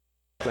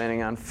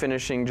Planning on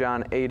finishing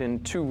John 8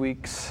 in 2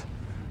 weeks.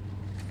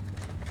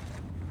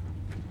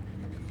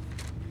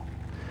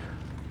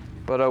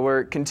 But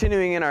we're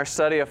continuing in our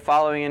study of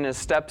following in His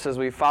steps as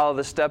we follow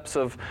the steps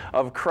of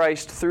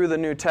Christ through the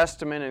New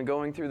Testament and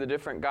going through the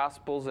different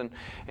Gospels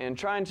and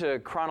trying to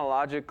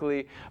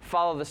chronologically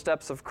follow the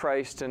steps of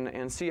Christ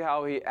and see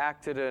how He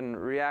acted and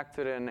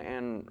reacted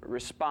and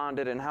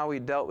responded and how He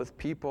dealt with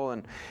people.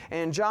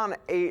 And John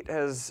 8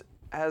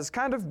 has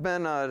kind of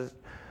been a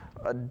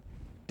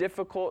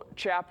difficult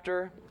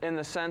chapter in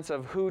the sense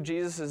of who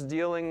Jesus is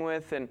dealing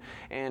with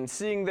and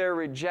seeing their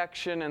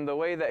rejection and the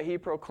way that He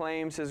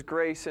proclaims His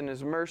grace and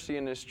His mercy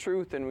and His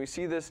truth. And we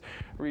see this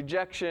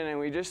rejection and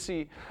we just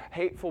see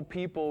hateful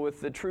people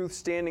with the truth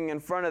standing in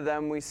front of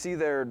them. We see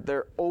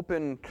their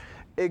open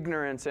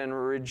ignorance and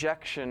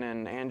rejection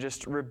and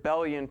just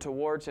rebellion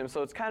towards Him.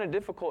 So it's kind of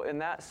difficult in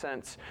that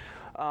sense.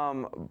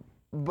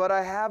 But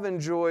I have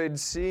enjoyed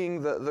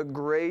seeing the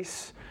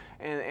grace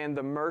and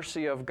the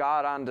mercy of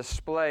God on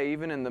display,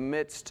 even in the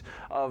midst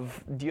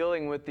of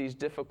dealing with these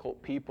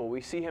difficult people.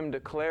 We see Him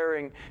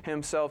declaring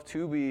Himself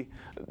to be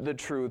the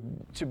truth,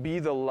 to be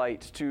the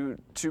light, to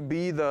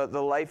be the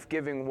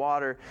life-giving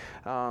water,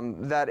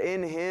 that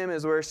in Him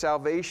is where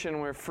salvation,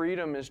 where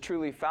freedom is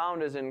truly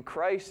found, is in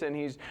Christ. And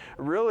He's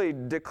really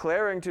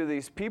declaring to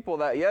these people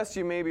that, yes,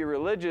 you may be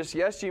religious,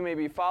 yes, you may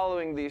be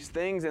following these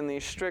things and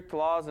these strict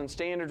laws and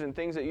standards and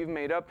things that you've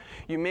made up.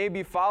 You may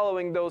be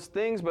following those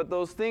things, but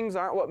those things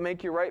aren't what make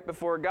you right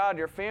before God.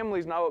 Your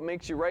family's not what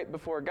makes you right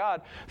before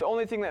God. The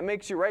only thing that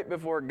makes you right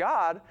before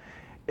God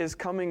is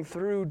coming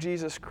through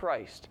Jesus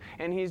Christ.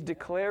 And He's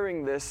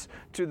declaring this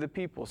to the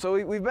people. So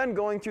we've been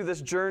going through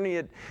this journey.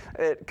 It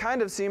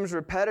kind of seems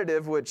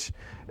repetitive, which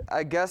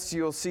I guess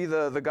you'll see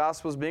the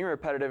Gospels being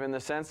repetitive in the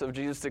sense of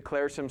Jesus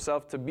declares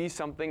Himself to be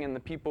something and the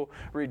people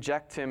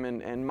reject Him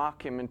and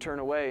mock Him and turn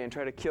away and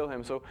try to kill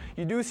Him. So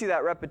you do see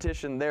that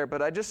repetition there.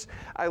 But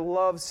I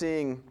love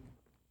seeing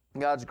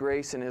God's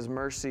grace and His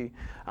mercy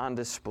on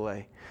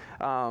display.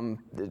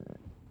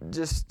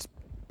 Just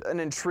an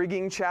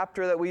intriguing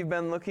chapter that we've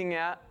been looking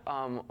at.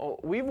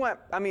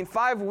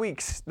 5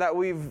 weeks that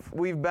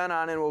we've been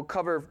on, and we'll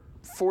cover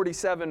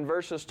 47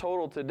 verses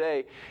total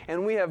today,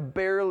 and we have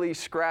barely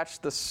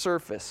scratched the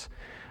surface.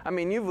 I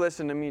mean, you've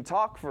listened to me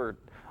talk for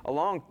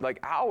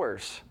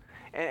hours.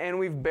 And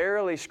we've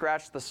barely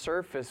scratched the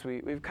surface.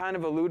 We've kind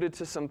of alluded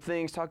to some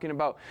things, talking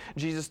about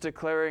Jesus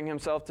declaring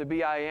Himself to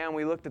be I Am.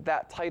 We looked at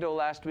that title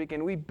last week,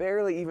 and we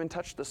barely even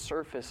touched the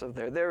surface of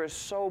there. There is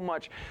so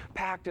much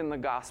packed in the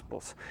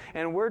Gospels,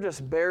 and we're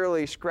just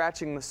barely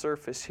scratching the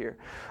surface here.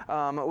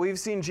 We've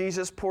seen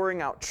Jesus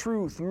pouring out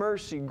truth,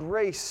 mercy,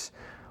 grace,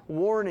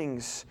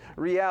 warnings,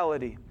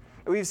 reality.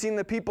 We've seen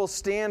the people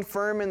stand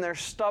firm in their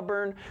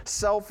stubborn,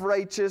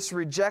 self-righteous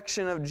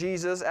rejection of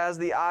Jesus as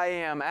the I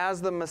Am,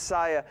 as the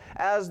Messiah,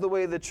 as the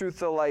way, the truth,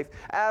 the life,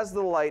 as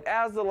the light,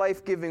 as the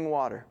life-giving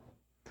water.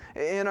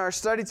 In our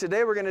study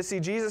today, we're going to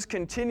see Jesus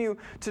continue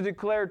to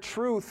declare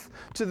truth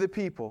to the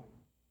people.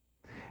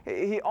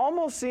 He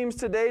almost seems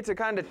today to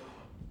kind of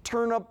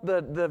turn up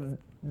the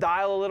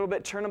dial a little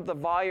bit, turn up the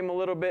volume a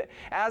little bit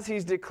as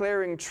He's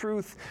declaring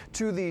truth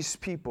to these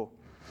people.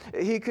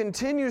 He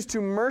continues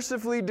to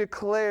mercifully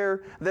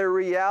declare their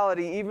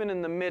reality even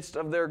in the midst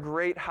of their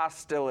great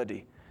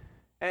hostility.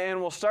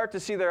 And we'll start to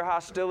see their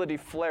hostility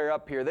flare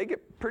up here. They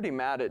get pretty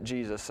mad at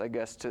Jesus, I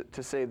guess,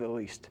 to say the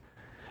least.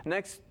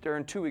 Next, or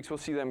in 2 weeks, we'll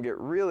see them get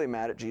really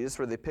mad at Jesus,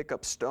 where they pick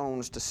up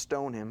stones to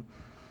stone Him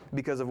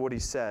because of what He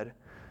said.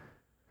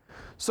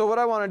 So what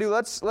I want to do,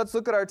 let's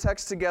look at our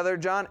text together,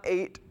 John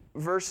 8,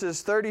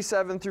 verses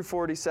 37 through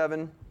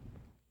 47.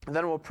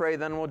 Then we'll pray,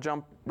 then we'll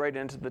jump right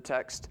into the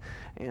text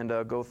and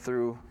go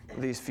through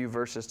these few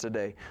verses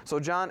today. So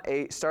John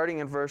 8, starting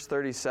in verse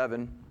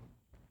 37.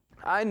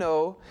 I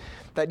know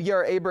that ye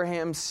are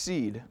Abraham's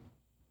seed,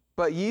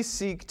 but ye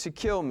seek to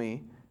kill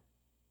me,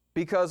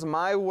 because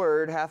my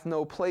word hath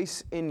no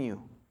place in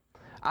you.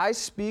 I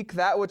speak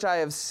that which I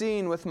have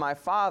seen with my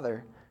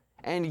father,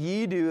 and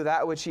ye do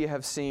that which ye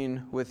have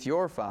seen with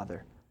your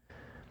father.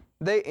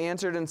 They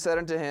answered and said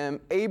unto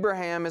him,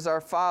 Abraham is our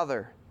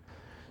father.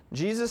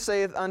 Jesus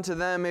saith unto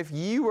them, If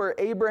ye were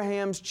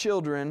Abraham's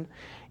children,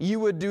 ye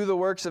would do the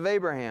works of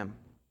Abraham.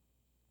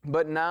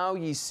 But now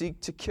ye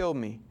seek to kill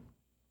me,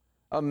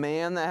 a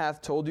man that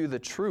hath told you the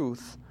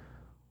truth,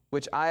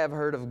 which I have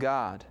heard of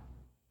God.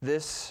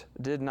 This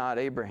did not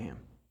Abraham.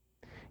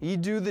 Ye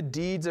do the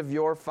deeds of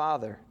your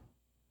father.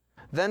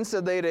 Then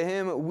said they to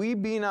him, We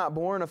be not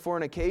born of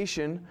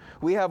fornication.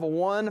 We have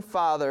one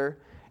Father,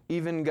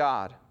 even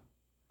God.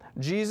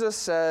 Jesus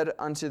said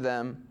unto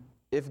them,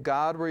 If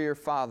God were your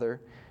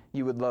Father,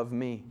 you would love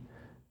me.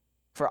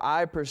 For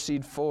I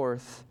proceed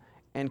forth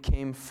and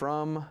came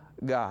from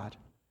God.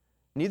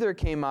 Neither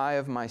came I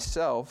of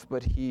myself,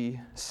 but He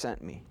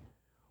sent me.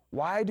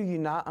 Why do you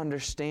not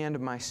understand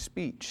my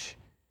speech?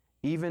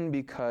 Even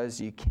because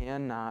ye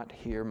cannot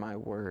hear my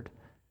word.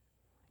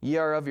 Ye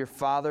are of your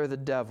father the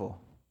devil.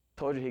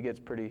 Told you he gets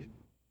pretty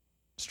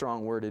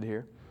strong worded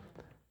here.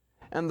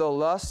 And the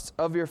lust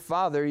of your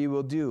father you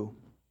will do.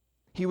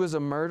 He was a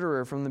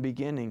murderer from the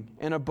beginning,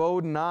 and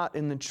abode not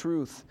in the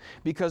truth,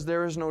 because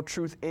there is no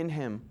truth in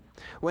him.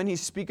 When he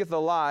speaketh a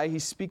lie, he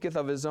speaketh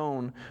of his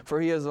own, for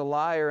he is a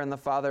liar and the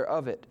father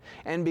of it.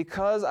 And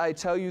because I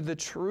tell you the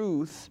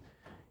truth,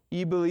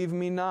 ye believe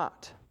me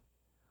not.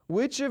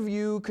 Which of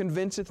you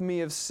convinceth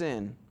me of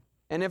sin?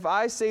 And if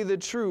I say the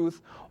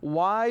truth,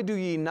 why do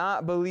ye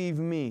not believe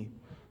me?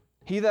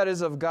 He that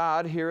is of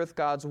God heareth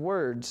God's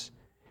words.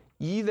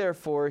 Ye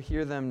therefore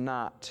hear them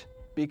not,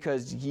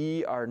 because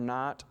ye are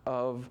not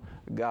of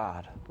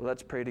God.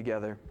 Let's pray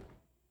together.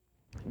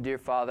 Dear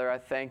Father, I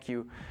thank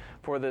you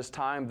for this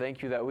time.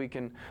 Thank you that we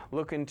can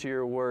look into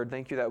your word.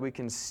 Thank you that we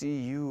can see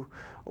you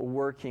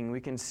working.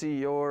 We can see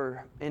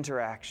your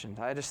interactions.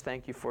 I just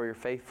thank you for your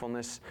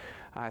faithfulness.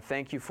 I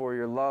thank you for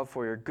your love,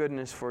 for your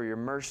goodness, for your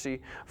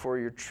mercy, for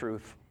your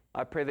truth.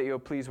 I pray that you'll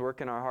please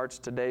work in our hearts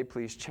today.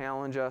 Please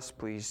challenge us.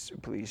 Please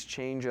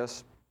change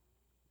us.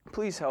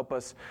 Please help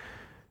us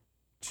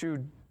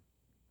to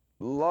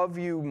love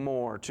you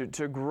more,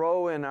 to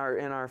grow in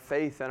our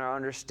faith and our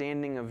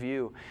understanding of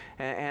you.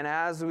 And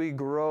as we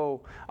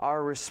grow,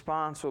 our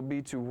response will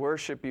be to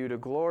worship you, to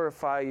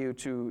glorify you,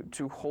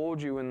 to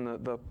hold you in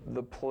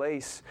the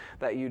place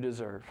that you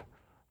deserve.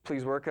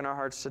 Please work in our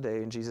hearts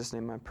today. In Jesus'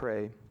 name I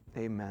pray.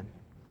 Amen.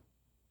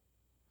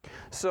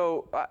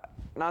 So,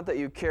 not that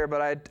you care,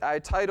 but I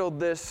titled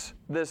these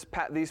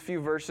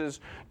few verses,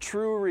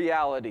 True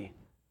Reality.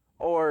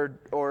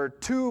 Or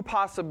two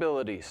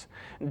possibilities.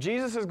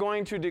 Jesus is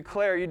going to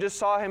declare, you just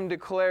saw him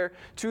declare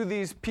to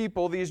these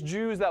people, these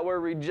Jews that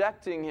were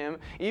rejecting him,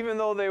 even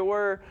though they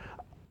were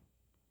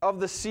of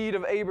the seed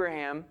of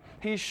Abraham,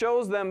 he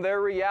shows them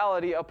their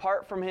reality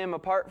apart from him,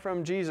 apart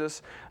from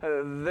Jesus.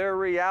 Their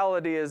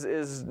reality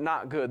is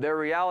not good. Their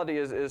reality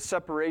is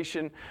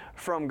separation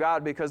from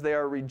God because they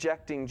are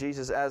rejecting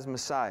Jesus as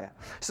Messiah.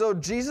 So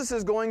Jesus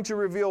is going to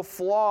reveal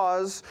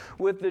flaws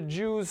with the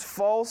Jews'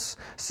 false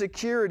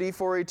security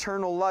for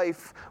eternal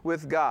life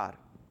with God.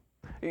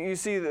 You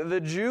see, the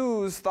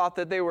Jews thought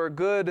that they were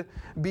good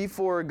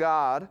before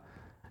God.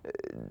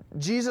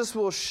 Jesus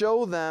will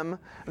show them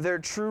their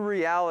true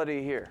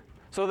reality here.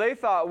 So they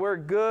thought, we're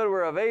good,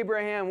 we're of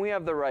Abraham, we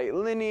have the right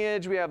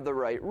lineage, we have the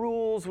right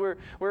rules,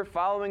 we're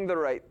following the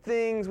right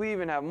things, we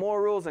even have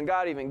more rules than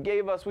God even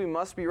gave us, we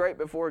must be right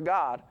before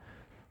God.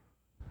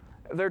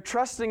 They're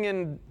trusting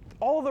in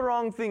all the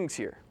wrong things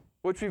here,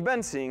 which we've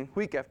been seeing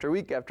week after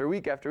week after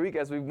week after week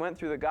as we went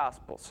through the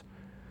Gospels.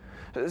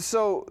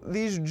 So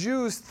these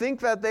Jews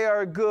think that they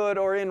are good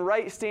or in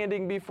right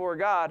standing before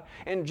God,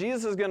 and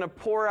Jesus is going to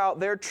pour out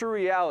their true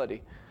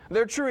reality.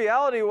 Their true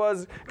reality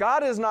was,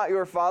 God is not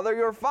your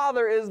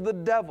father is the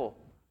devil.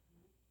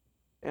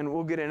 And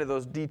we'll get into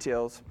those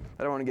details.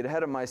 I don't want to get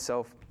ahead of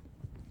myself.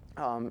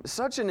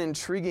 Such an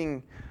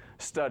intriguing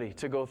study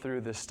to go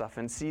through this stuff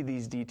and see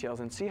these details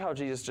and see how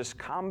Jesus just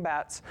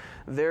combats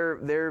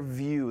their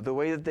view, the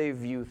way that they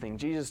view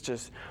things. Jesus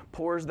just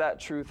pours that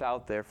truth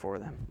out there for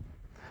them.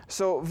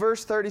 So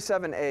verse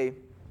 37a,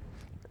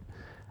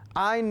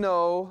 I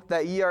know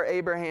that ye are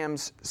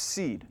Abraham's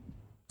seed.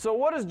 So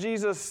what is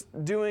Jesus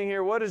doing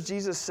here? What is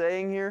Jesus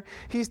saying here?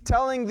 He's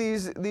telling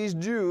these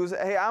Jews,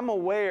 hey, I'm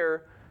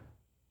aware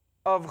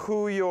of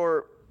who you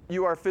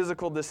are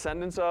physical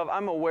descendants of.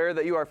 I'm aware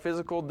that you are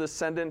physical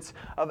descendants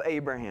of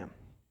Abraham.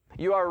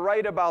 You are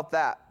right about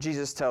that,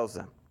 Jesus tells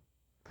them.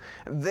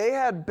 They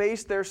had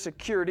based their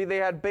security, they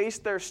had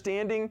based their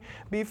standing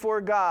before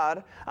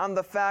God on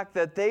the fact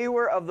that they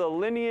were of the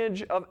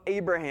lineage of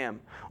Abraham.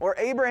 Or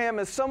Abraham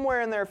is somewhere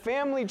in their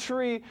family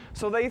tree,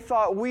 so they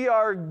thought we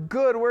are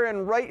good, we're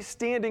in right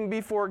standing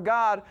before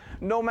God.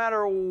 No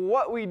matter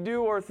what we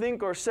do or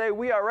think or say,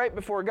 we are right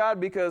before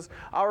God because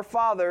our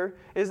father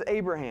is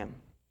Abraham.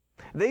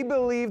 They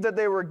believed that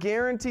they were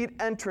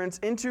guaranteed entrance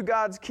into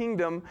God's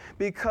kingdom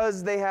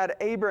because they had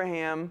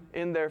Abraham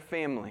in their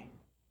family.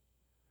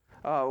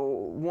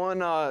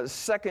 One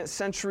second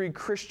century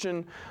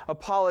Christian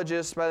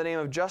apologist by the name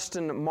of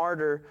Justin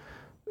Martyr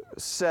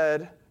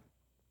said,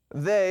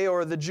 they,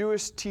 or the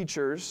Jewish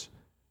teachers,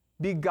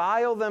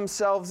 beguile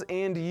themselves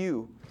and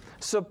you,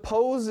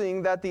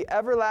 supposing that the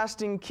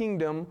everlasting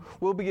kingdom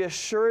will be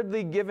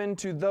assuredly given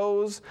to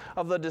those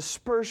of the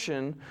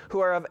dispersion who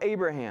are of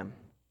Abraham,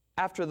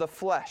 after the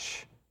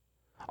flesh,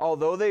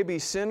 although they be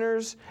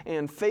sinners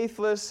and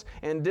faithless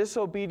and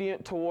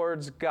disobedient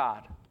towards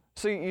God.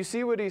 So you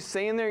see what he's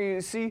saying there?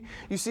 You see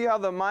how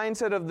the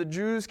mindset of the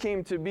Jews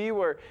came to be,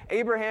 where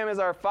Abraham is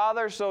our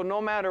father, so no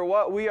matter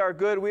what, we are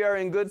good, we are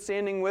in good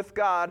standing with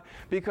God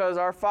because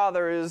our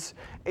father is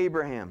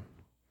Abraham.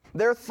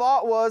 Their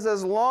thought was,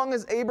 as long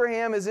as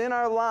Abraham is in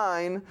our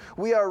line,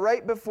 we are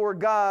right before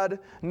God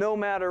no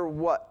matter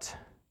what.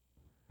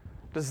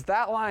 Does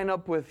that line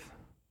up with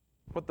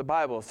what the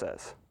Bible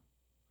says?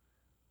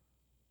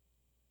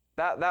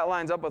 That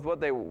lines up with what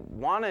they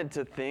wanted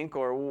to think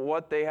or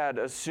what they had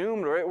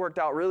assumed, or it worked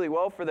out really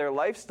well for their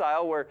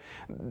lifestyle where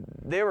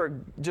they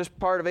were just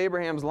part of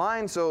Abraham's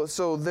line,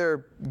 so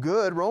they're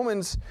good.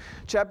 Romans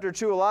chapter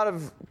 2, a lot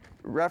of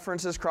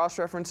references,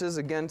 cross-references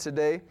again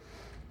today,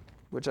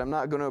 which I'm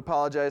not going to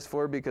apologize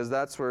for because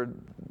that's where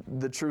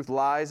the truth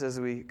lies as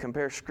we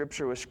compare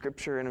Scripture with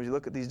Scripture and we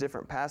look at these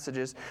different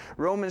passages.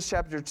 Romans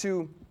chapter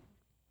 2,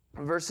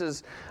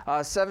 verses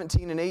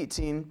 17 and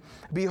 18.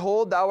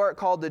 Behold, thou art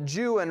called a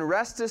Jew, and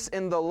restest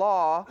in the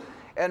law,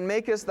 and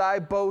makest thy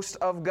boast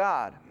of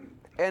God,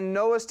 and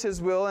knowest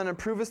his will, and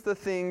approvest the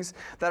things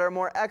that are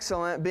more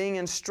excellent, being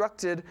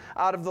instructed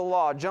out of the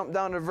law. Jump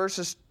down to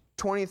verses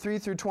 23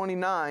 through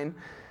 29.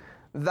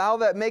 Thou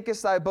that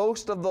makest thy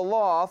boast of the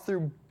law,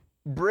 through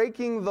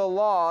breaking the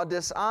law,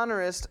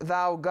 dishonorest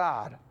thou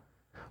God.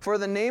 For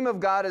the name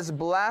of God is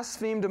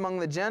blasphemed among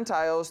the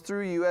Gentiles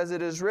through you, as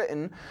it is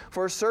written,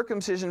 For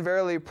circumcision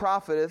verily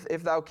profiteth,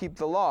 if thou keep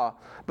the law.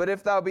 But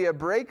if thou be a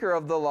breaker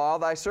of the law,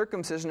 thy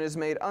circumcision is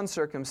made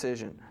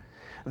uncircumcision.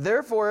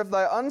 Therefore, if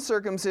thy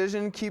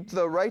uncircumcision keep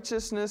the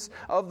righteousness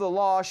of the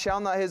law,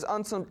 shall not his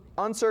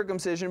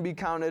uncircumcision be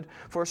counted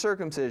for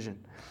circumcision?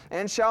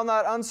 And shall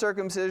not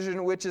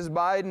uncircumcision, which is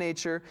by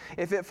nature,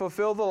 if it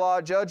fulfill the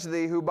law, judge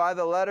thee, who by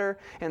the letter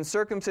and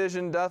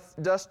circumcision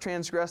doth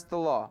transgress the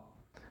law?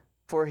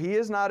 For he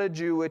is not a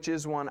Jew which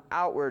is one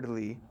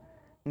outwardly,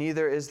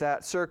 neither is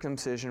that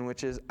circumcision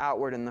which is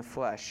outward in the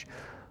flesh.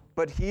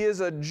 But he is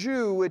a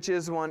Jew which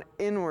is one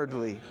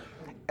inwardly.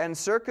 And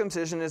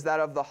circumcision is that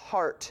of the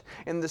heart,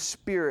 in the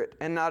spirit,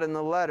 and not in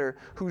the letter,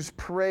 whose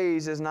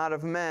praise is not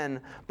of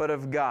men, but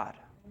of God.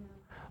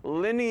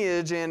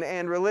 Lineage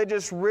and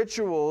religious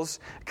rituals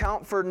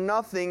count for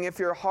nothing if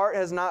your heart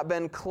has not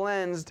been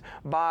cleansed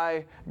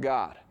by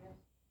God.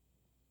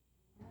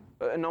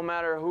 No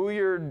matter who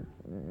your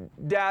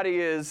daddy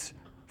is,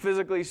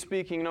 physically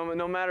speaking,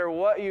 no matter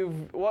what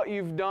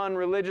you've done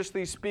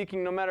religiously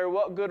speaking, no matter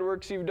what good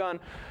works you've done,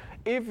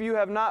 if you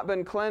have not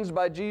been cleansed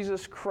by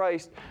Jesus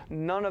Christ,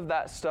 none of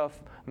that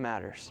stuff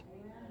matters.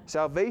 Amen.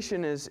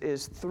 Salvation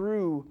is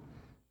through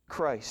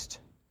Christ.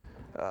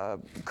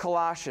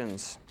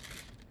 Colossians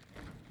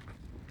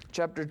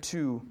chapter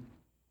 2,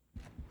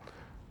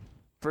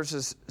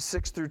 verses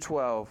 6 through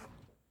 12.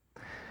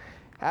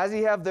 As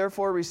ye have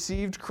therefore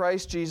received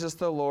Christ Jesus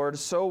the Lord,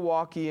 so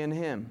walk ye in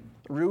him,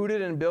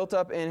 rooted and built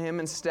up in him,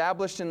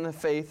 established in the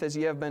faith as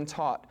ye have been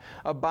taught,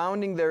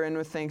 abounding therein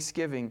with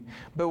thanksgiving.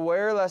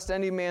 Beware lest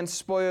any man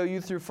spoil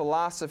you through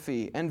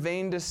philosophy and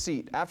vain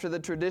deceit, after the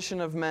tradition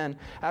of men,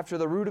 after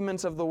the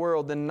rudiments of the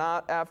world, and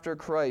not after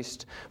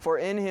Christ. For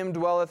in him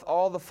dwelleth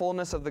all the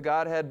fullness of the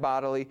Godhead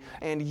bodily,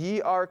 and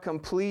ye are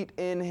complete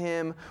in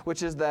him,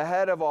 which is the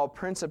head of all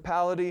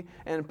principality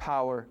and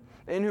power.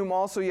 In whom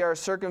also ye are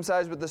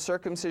circumcised with the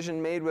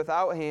circumcision made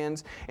without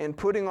hands, and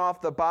putting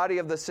off the body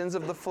of the sins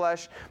of the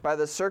flesh by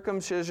the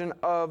circumcision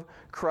of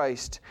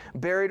Christ,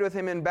 buried with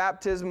him in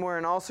baptism,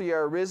 wherein also ye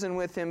are risen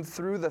with him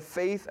through the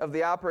faith of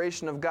the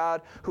operation of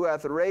God, who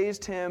hath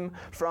raised him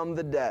from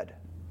the dead.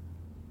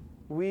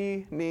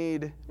 We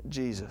need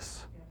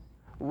Jesus.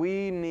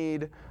 We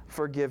need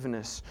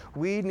forgiveness.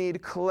 We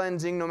need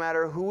cleansing no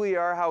matter who we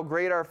are, how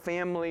great our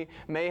family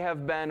may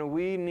have been.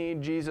 We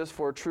need Jesus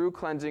for true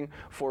cleansing,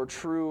 for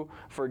true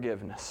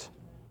forgiveness.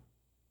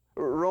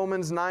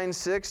 Romans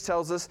 9:6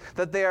 tells us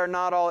that they are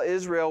not all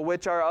Israel,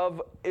 which are of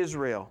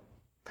Israel.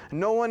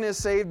 No one is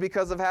saved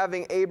because of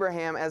having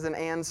Abraham as an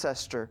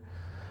ancestor.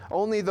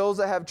 Only those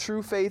that have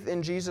true faith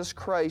in Jesus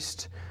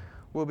Christ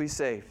will be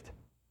saved.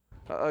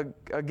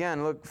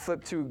 Again,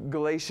 flip to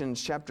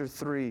Galatians chapter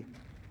 3.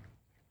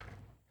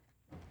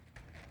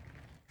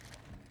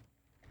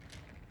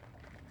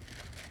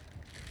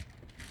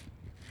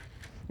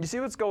 You see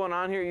what's going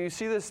on here? You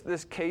see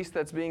this case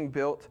that's being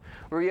built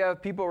where you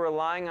have people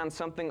relying on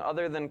something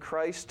other than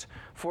Christ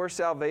for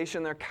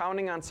salvation. They're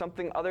counting on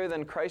something other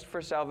than Christ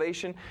for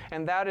salvation,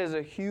 and that is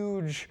a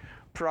huge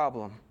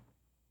problem,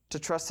 to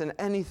trust in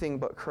anything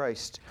but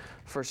Christ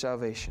for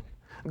salvation.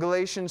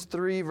 Galatians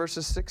 3,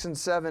 verses 6 and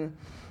 7.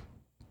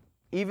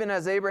 Even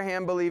as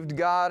Abraham believed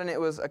God, and it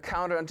was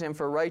accounted unto him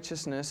for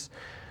righteousness.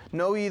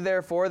 Know ye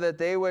therefore that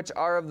they which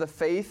are of the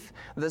faith,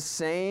 the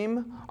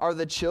same are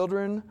the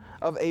children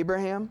of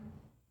Abraham?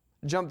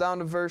 Jump down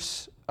to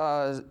verse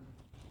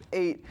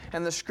 8.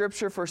 And the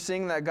scripture,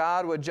 foreseeing that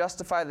God would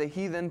justify the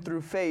heathen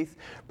through faith,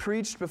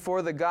 preached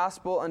before the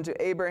gospel unto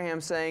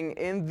Abraham, saying,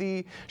 In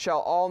thee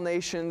shall all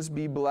nations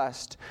be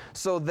blessed.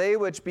 So they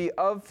which be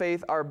of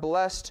faith are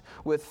blessed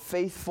with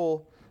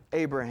faithful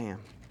Abraham.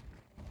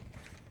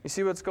 You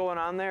see what's going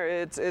on there?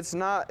 It's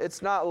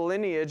not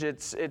lineage,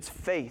 it's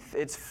faith.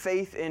 It's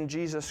faith in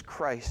Jesus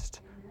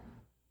Christ.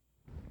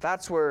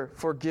 That's where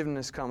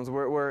forgiveness comes,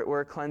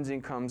 where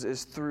cleansing comes,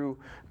 is through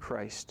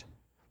Christ.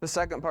 The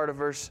second part of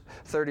verse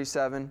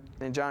 37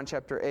 in John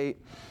chapter 8.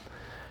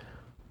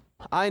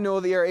 I know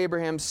that ye are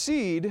Abraham's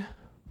seed,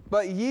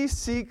 but ye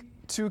seek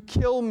to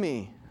kill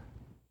me,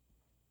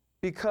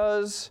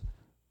 because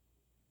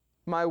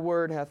my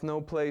word hath no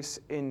place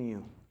in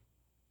you.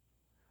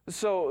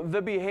 So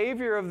the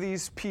behavior of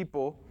these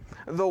people,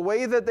 the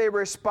way that they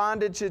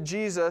responded to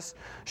Jesus,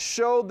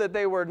 showed that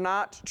they were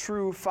not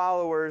true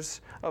followers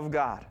of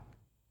God.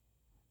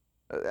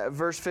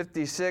 Verse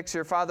 56,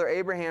 your father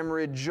Abraham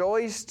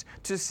rejoiced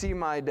to see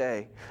my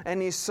day,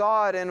 and he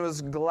saw it and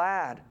was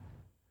glad.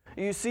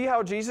 You see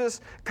how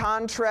Jesus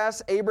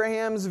contrasts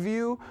Abraham's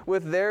view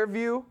with their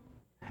view?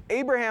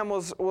 Abraham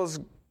was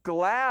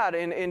glad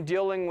in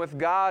dealing with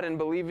God and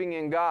believing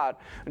in God.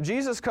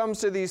 Jesus comes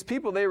to these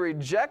people. They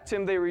reject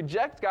him. They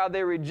reject God.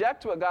 They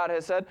reject what God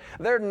has said.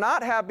 They're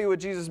not happy with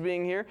Jesus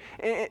being here.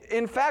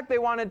 In fact, they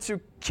wanted to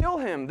kill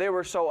him. They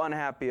were so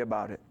unhappy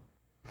about it.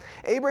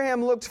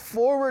 Abraham looked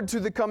forward to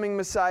the coming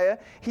Messiah.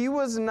 He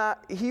was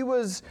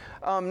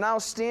now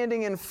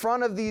standing in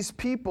front of these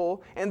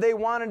people, and they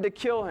wanted to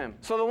kill him.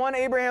 So the one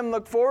Abraham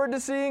looked forward to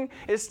seeing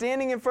is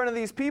standing in front of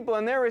these people,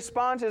 and their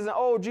response is,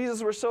 "Oh,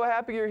 Jesus, we're so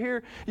happy you're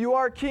here. You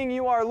are King,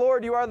 you are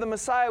Lord, you are the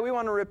Messiah. We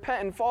want to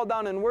repent and fall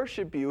down and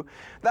worship you."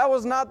 That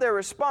was not their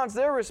response.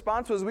 Their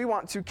response was, "We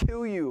want to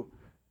kill you.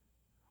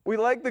 We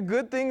like the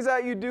good things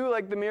that you do,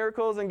 like the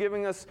miracles and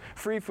giving us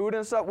free food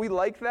and stuff. We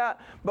like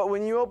that. But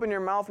when you open your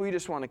mouth, we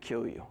just want to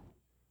kill you,"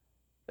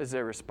 is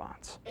their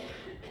response.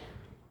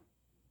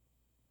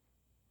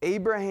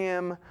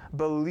 Abraham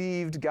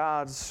believed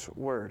God's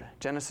word.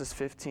 Genesis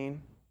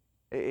 15,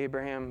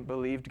 Abraham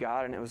believed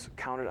God, and it was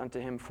counted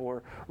unto him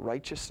for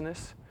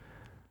righteousness.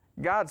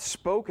 God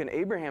spoke, and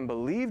Abraham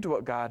believed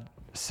what God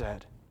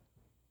said.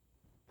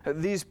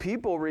 These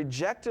people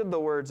rejected the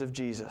words of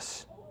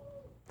Jesus.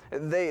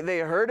 They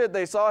heard it,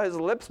 they saw his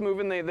lips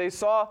moving, they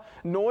saw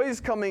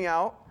noise coming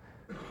out,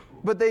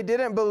 but they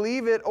didn't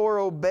believe it or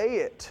obey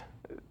it.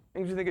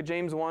 Didn't you think of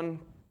James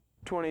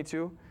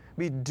 1:22?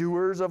 Be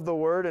doers of the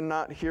word and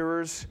not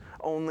hearers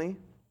only.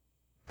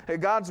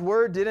 God's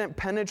word didn't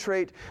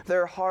penetrate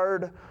their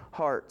hard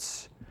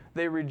hearts.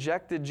 They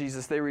rejected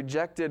Jesus. They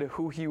rejected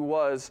who he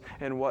was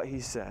and what he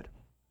said.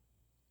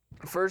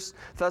 1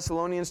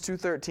 Thessalonians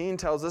 2:13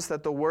 tells us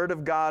that the word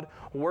of God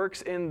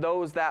works in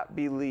those that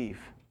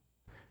believe.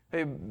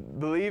 They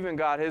believe in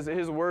God.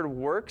 His word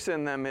works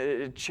in them.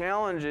 It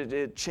challenges,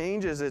 it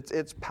changes,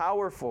 it's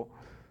powerful.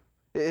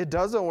 It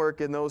doesn't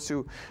work in those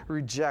who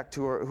reject,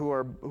 who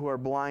are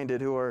blinded,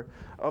 who are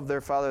of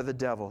their father the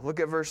devil. Look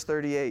at verse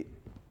 38.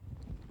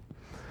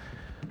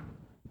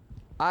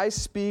 "I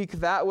speak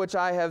that which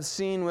I have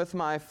seen with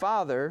my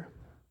Father."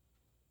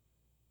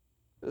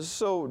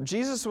 So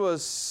Jesus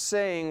was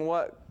saying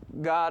what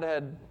God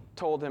had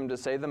told him to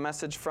say, the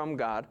message from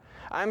God.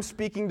 "I'm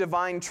speaking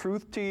divine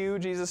truth to you,"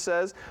 Jesus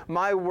says.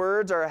 "My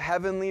words are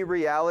heavenly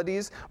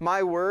realities.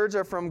 My words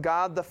are from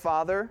God the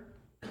Father."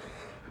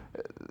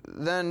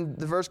 Then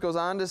the verse goes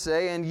on to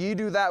say, "And ye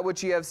do that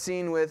which ye have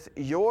seen with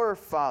your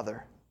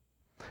father."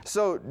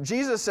 So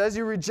Jesus says,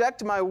 you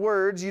reject my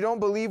words, you don't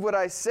believe what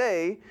I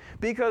say,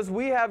 because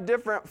we have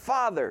different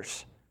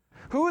fathers.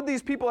 Who would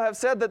these people have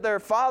said that their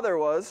father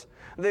was?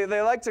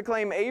 They like to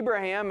claim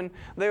Abraham, and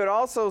they would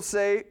also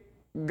say,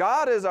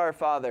 God is our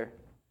Father.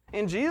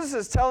 And Jesus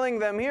is telling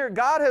them here,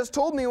 God has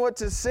told me what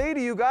to say to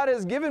you. God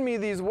has given me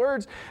these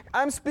words.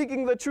 I'm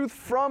speaking the truth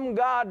from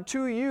God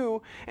to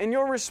you. And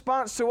your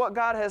response to what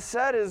God has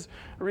said is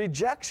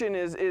rejection,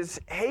 is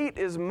hate,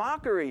 is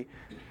mockery.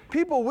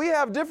 People, we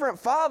have different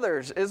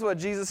fathers, is what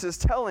Jesus is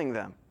telling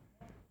them.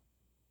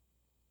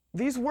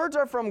 These words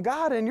are from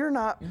God, and you're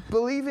not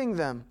believing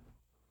them.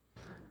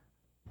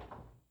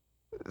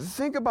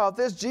 Think about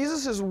this.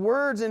 Jesus'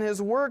 words and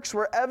his works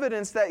were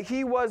evidence that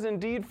he was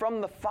indeed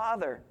from the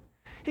Father.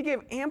 He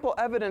gave ample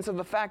evidence of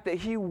the fact that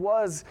he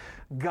was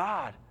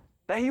God,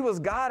 that he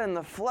was God in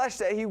the flesh,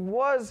 that he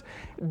was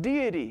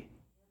deity.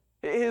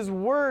 His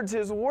words,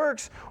 his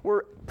works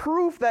were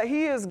proof that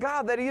he is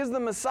God, that he is the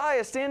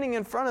Messiah standing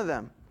in front of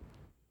them.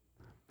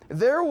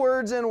 Their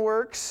words and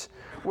works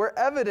were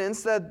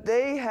evidence that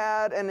they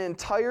had an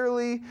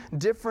entirely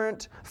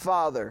different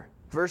father.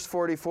 Verse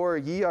 44,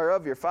 "Ye are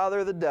of your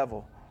father the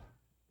devil."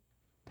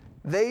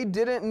 They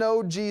didn't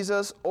know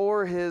Jesus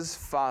or his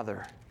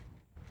Father.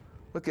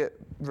 Look at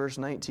verse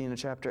 19 of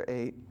chapter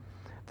 8.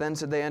 "Then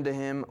said they unto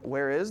him,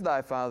 Where is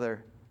thy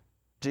Father?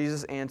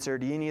 Jesus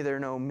answered, Ye neither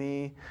know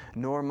me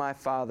nor my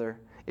Father.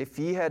 If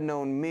ye had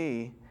known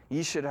me,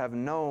 ye should have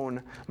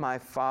known my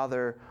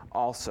Father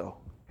also."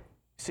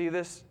 See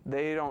this?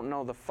 They don't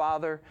know the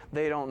Father.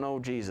 They don't know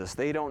Jesus.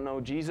 They don't know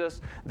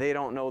Jesus. They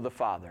don't know the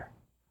Father.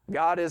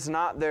 God is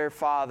not their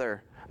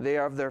Father. They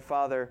are of their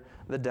father,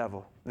 the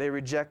devil. They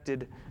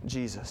rejected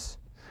Jesus.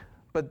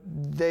 But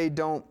they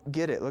don't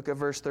get it. Look at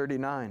verse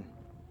 39.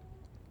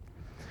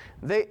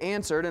 "They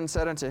answered and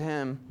said unto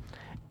him,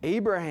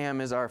 Abraham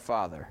is our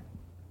father."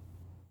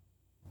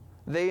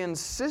 They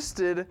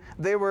insisted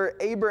they were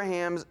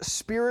Abraham's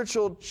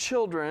spiritual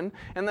children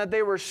and that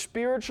they were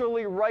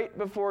spiritually right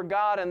before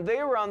God and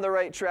they were on the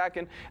right track,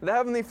 and the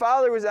Heavenly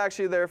Father was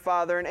actually their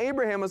father and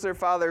Abraham was their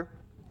father.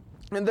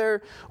 And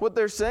what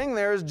they're saying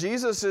there is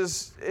Jesus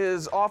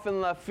is off in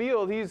left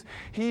field.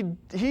 He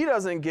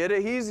doesn't get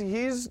it.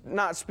 He's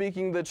not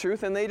speaking the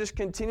truth, and they just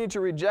continue to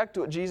reject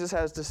what Jesus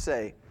has to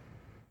say.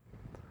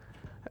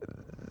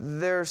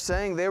 They're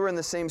saying they were in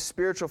the same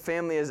spiritual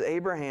family as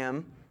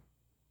Abraham,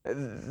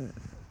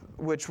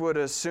 which would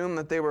assume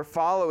that they were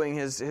following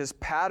his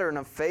pattern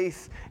of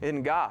faith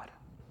in God.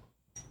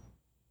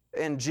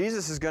 And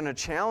Jesus is going to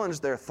challenge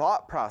their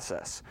thought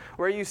process.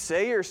 Where you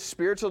say you're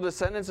spiritual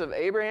descendants of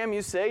Abraham,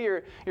 you say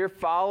you're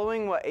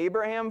following what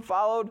Abraham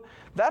followed,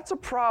 that's a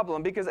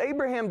problem because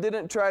Abraham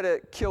didn't try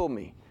to kill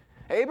me.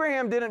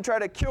 Abraham didn't try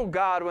to kill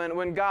God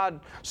when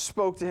God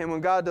spoke to him,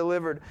 when God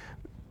delivered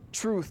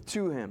truth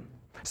to him.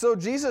 So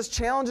Jesus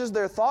challenges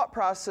their thought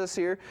process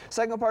here.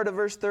 Second part of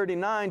verse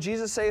 39,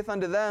 Jesus saith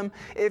unto them,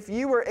 if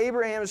you were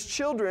Abraham's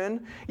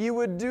children, you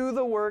would do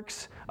the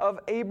works of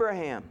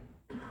Abraham.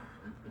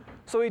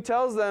 So he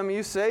tells them,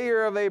 you say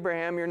you're of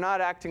Abraham, you're not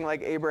acting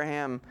like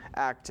Abraham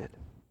acted.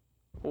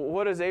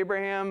 What is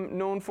Abraham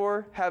known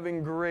for?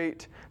 Having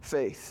great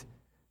faith.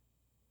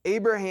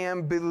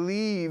 Abraham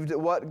believed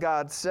what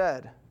God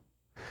said.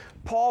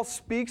 Paul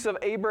speaks of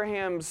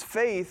Abraham's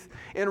faith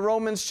in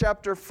Romans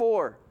chapter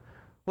 4.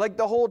 Like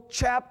the whole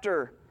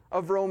chapter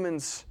of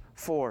Romans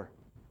 4.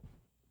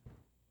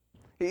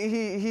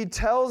 He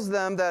tells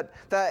them that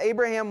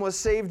Abraham was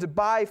saved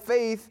by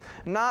faith,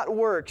 not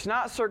works,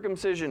 not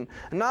circumcision,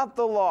 not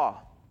the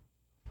law.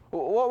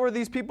 What were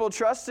these people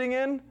trusting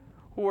in?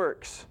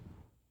 Works.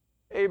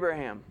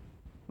 Abraham,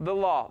 the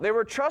law. They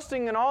were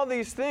trusting in all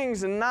these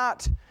things and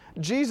not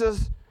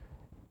Jesus.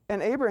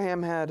 And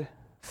Abraham had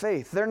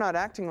faith. They're not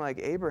acting like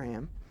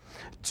Abraham.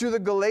 To the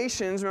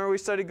Galatians, remember we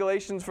studied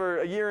Galatians for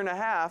a year and a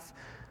half,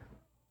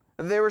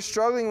 they were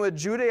struggling with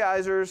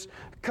Judaizers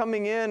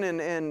coming in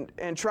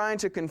and trying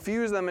to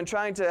confuse them and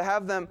trying to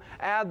have them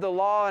add the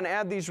law and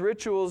add these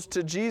rituals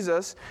to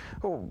Jesus.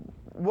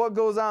 What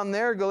goes on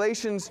there?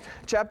 Galatians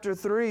chapter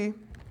 3,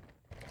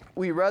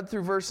 we read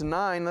through verse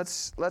 9.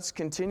 Let's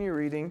continue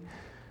reading.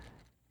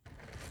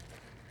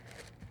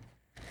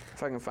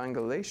 If I can find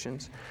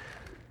Galatians.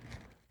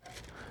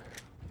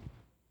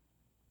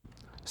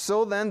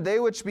 So then, they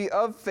which be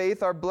of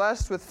faith are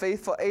blessed with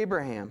faithful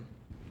Abraham.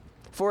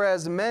 For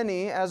as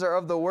many as are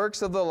of the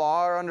works of the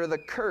law are under the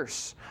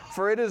curse.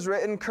 For it is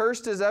written,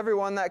 cursed is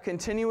everyone that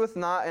continueth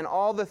not in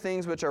all the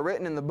things which are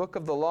written in the book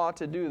of the law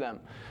to do them.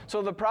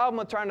 So the problem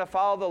with trying to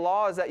follow the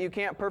law is that you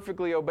can't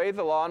perfectly obey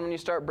the law, and when you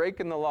start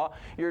breaking the law,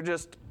 you're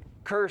just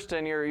cursed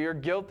and you're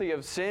guilty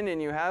of sin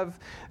and you have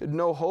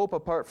no hope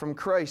apart from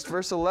Christ.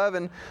 Verse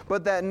 11,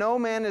 but that no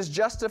man is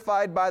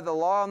justified by the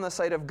law in the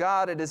sight of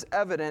God, it is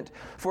evident,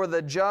 for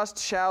the just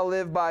shall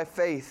live by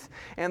faith.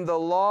 And the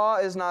law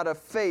is not of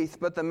faith,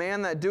 but the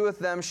man that doeth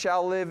them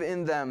shall live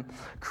in them.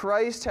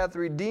 Christ hath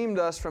redeemed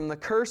us from the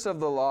curse of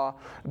the law,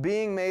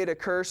 being made a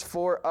curse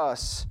for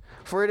us.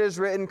 For it is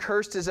written,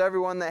 cursed is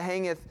everyone that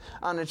hangeth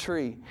on a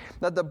tree,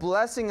 that the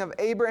blessing of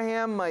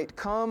Abraham might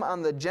come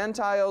on the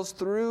Gentiles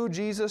through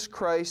Jesus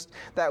Christ,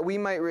 that we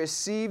might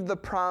receive the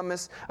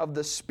promise of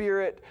the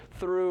Spirit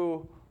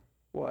through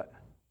what?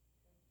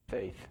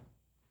 Faith.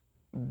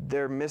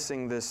 They're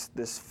missing this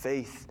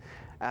faith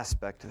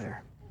aspect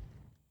there.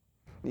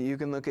 You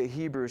can look at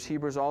Hebrews.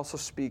 Hebrews also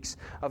speaks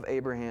of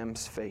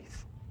Abraham's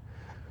faith.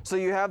 So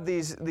you have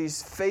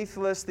these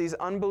faithless, these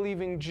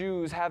unbelieving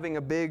Jews having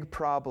a big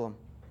problem.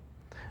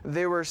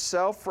 They were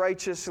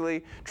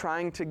self-righteously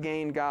trying to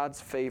gain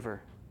God's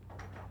favor.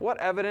 What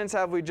evidence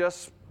have we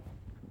just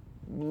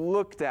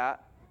looked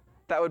at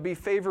that would be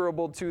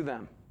favorable to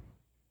them?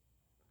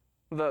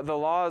 The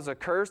law is a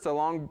curse. The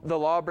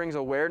law brings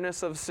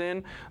awareness of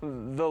sin.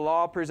 The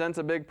law presents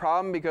a big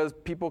problem because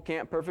people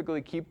can't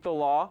perfectly keep the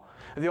law.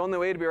 The only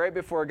way to be right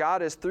before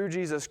God is through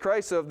Jesus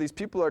Christ. So if these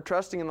people are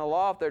trusting in the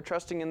law, if they're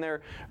trusting in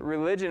their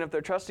religion, if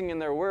they're trusting in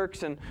their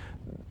works, and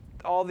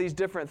all these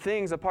different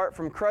things apart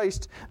from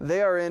Christ,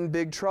 they are in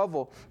big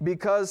trouble,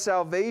 because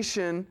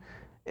salvation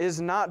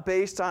is not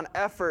based on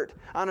effort,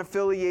 on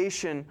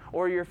affiliation,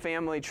 or your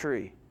family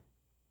tree.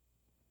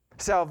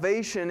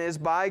 Salvation is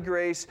by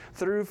grace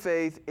through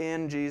faith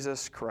in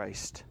Jesus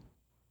Christ.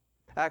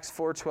 Acts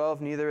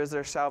 4:12, neither is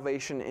there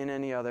salvation in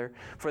any other,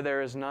 for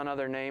there is none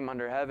other name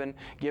under heaven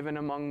given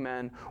among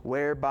men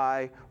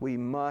whereby we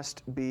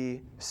must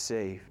be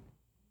saved.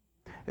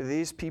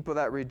 These people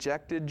that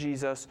rejected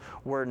Jesus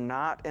were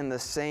not in the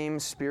same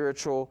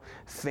spiritual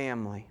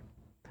family.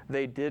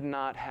 They did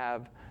not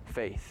have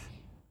faith.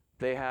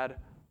 They had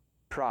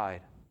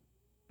pride.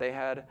 They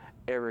had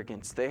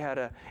arrogance. They had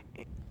an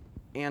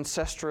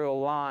ancestral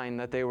line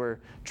that they were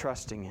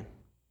trusting in.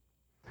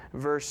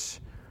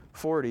 Verse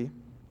 40.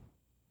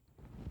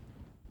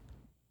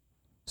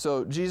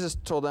 So Jesus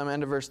told them,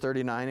 end of verse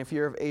 39, if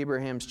you're of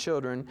Abraham's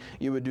children,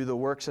 you would do the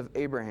works of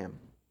Abraham.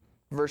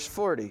 Verse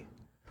 40.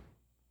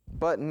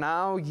 But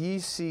now ye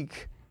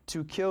seek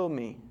to kill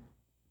me.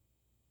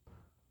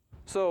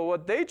 So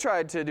what they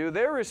tried to do,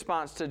 their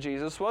response to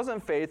Jesus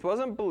wasn't faith,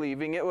 wasn't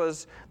believing. It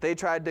was they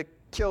tried to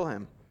kill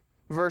him.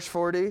 Verse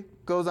 40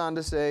 goes on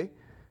to say,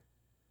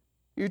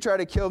 you try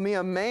to kill me,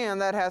 a man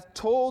that hath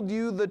told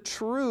you the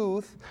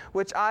truth,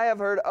 which I have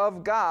heard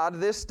of God.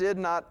 This did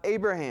not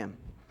Abraham.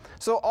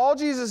 So all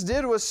Jesus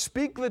did was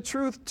speak the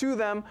truth to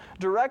them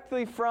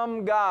directly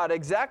from God.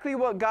 Exactly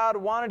what God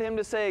wanted him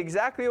to say,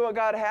 exactly what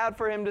God had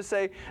for him to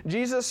say.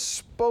 Jesus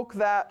spoke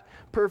that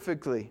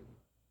perfectly.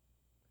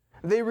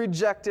 They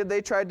rejected,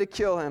 they tried to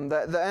kill him.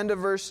 The end of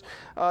verse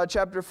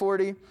chapter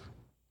 40,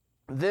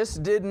 this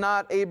did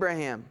not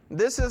Abraham.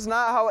 This is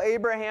not how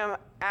Abraham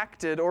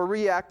acted or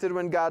reacted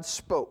when God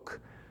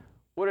spoke.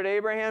 What did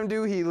Abraham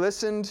do? He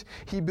listened,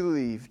 he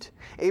believed.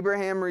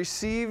 Abraham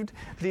received,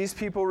 these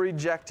people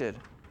rejected.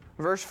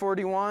 Verse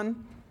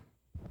 41,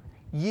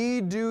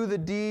 ye do the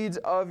deeds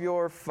of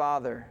your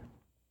father.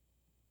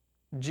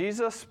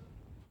 Jesus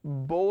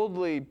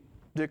boldly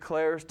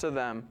declares to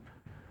them,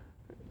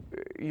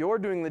 you're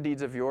doing the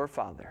deeds of your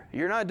father.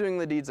 You're not doing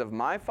the deeds of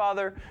my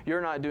father.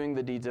 You're not doing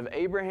the deeds of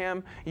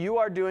Abraham. You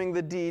are doing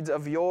the deeds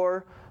of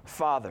your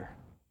father.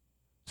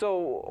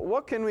 So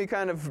what can we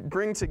kind of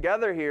bring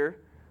together here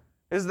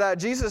is that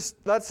Jesus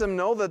lets them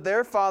know that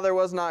their father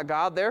was not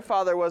God, their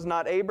father was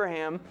not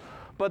Abraham,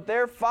 but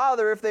their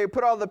father, if they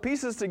put all the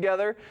pieces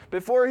together,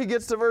 before he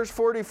gets to verse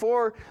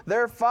 44,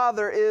 their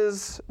father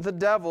is the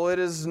devil. It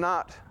is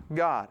not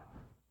God.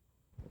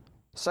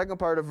 Second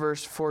part of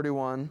verse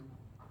 41,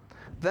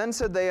 then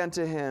said they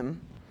unto him,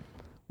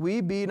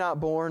 we be not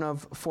born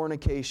of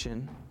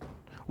fornication.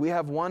 We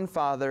have one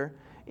Father,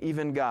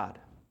 even God.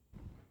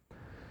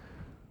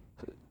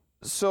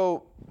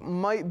 So,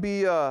 might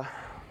be, well,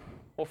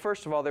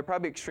 first of all, they're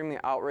probably extremely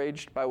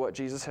outraged by what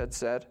Jesus had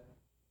said.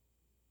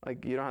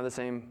 Like, you don't have the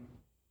same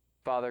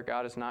father.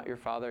 God is not your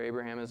father.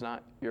 Abraham is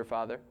not your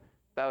father.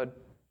 That would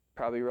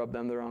probably rub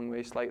them the wrong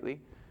way slightly,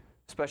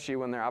 especially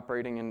when they're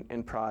operating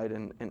in pride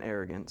and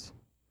arrogance.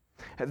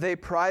 They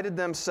prided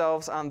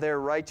themselves on their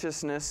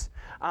righteousness,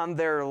 on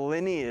their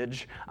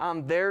lineage,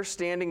 on their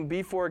standing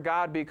before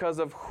God because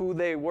of who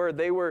they were.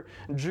 They were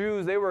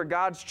Jews. They were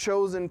God's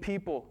chosen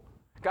people.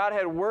 God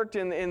had worked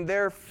in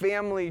their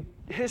family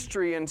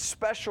history in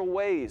special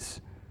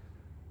ways.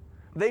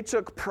 They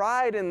took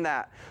pride in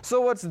that. So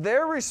what's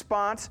their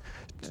response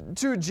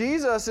to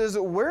Jesus is,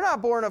 we're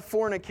not born of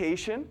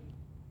fornication.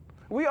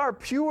 We are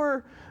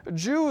pure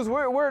Jews.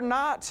 We're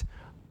not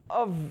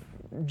of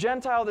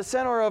Gentile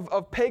descent or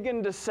of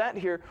pagan descent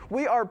here.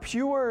 We are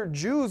pure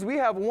Jews. We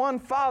have one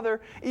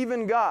Father,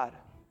 even God.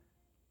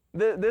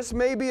 This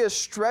may be a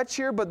stretch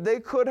here, but they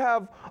could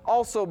have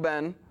also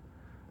been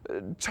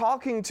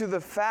talking to the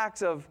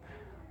fact of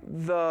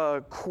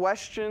the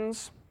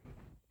questions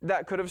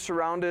that could have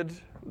surrounded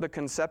the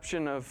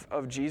conception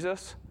of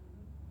Jesus.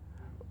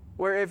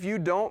 Where if you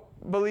don't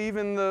believe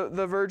in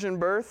the virgin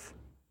birth,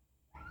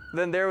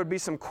 then there would be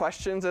some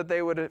questions that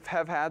they would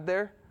have had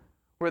there,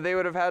 where they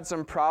would have had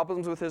some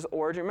problems with his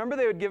origin. Remember,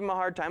 they would give him a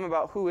hard time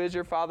about who is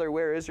your father,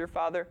 where is your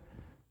father?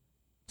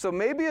 So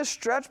maybe a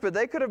stretch, but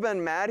they could have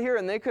been mad here,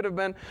 and they could have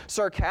been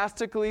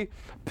sarcastically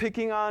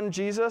picking on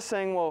Jesus,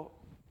 saying, well,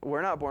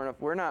 we're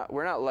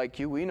not like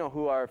you. We know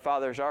who our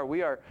fathers are.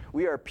 We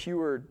are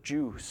pure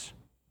Jews.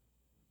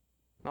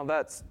 Now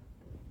that's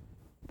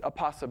a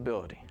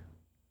possibility.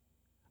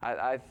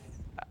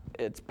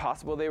 It's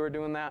possible they were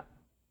doing that,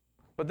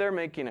 but they're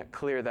making it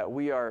clear that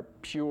we are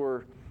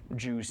pure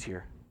Jews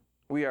here.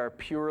 We are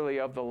purely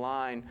of the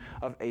line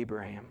of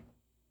Abraham.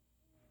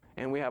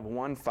 And we have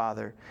one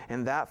Father,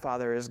 and that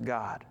Father is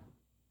God.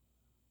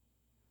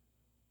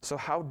 So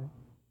how,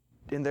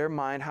 in their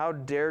mind, how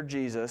dare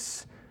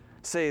Jesus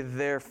say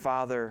their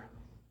father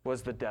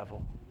was the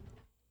devil?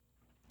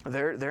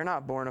 They're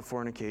not born of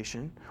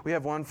fornication. We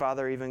have one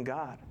Father, even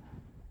God.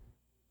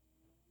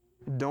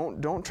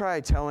 Don't try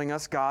telling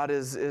us God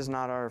is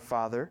not our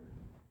Father.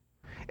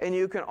 And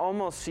you can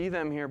almost see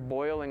them here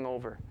boiling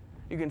over.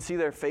 You can see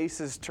their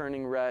faces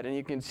turning red, and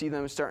you can see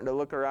them starting to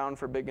look around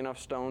for big enough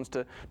stones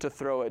to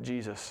throw at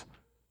Jesus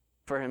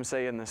for him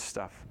saying this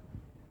stuff.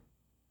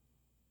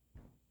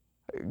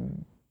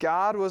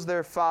 God was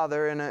their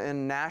Father in a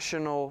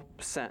national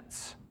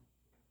sense.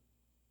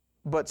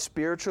 But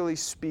spiritually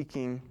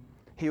speaking,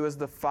 he was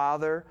the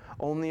Father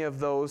only of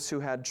those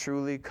who had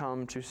truly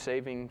come to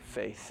saving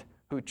faith,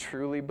 who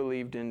truly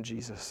believed in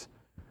Jesus.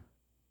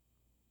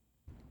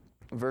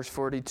 Verse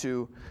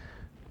 42,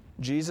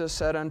 Jesus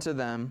said unto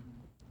them,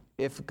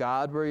 if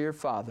God were your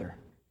Father,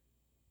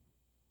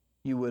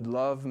 you would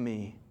love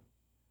me,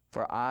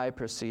 for I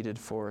proceeded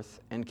forth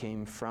and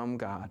came from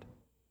God.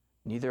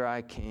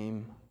 Neither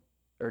came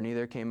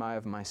I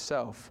of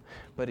myself,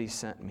 but he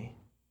sent me.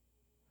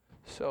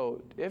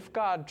 So, if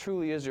God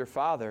truly is your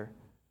Father,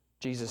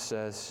 Jesus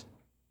says,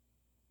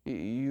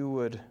 you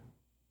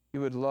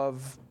would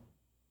love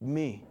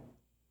me.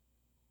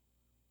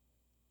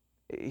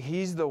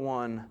 He's the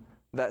one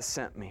that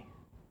sent me.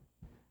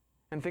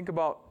 And think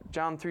about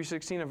John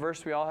 3:16, a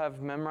verse we all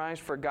have memorized.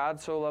 For God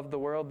so loved the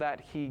world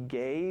that he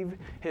gave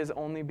his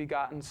only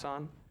begotten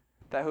Son,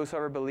 that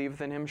whosoever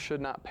believeth in him should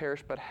not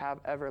perish but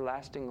have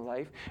everlasting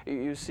life.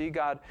 You see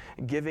God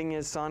giving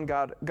his Son,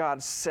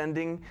 God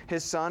sending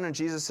his Son, and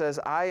Jesus says,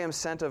 I am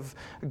sent of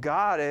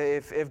God.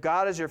 If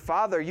God is your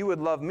Father, you would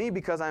love me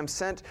because I'm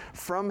sent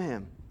from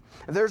him.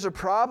 There's a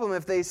problem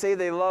if they say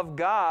they love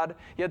God,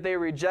 yet they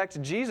reject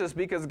Jesus,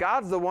 because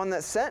God's the one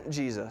that sent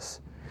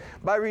Jesus.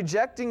 By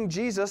rejecting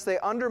Jesus, they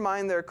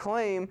undermine their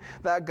claim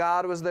that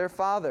God was their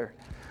Father.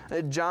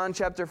 John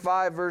chapter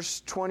 5,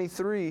 verse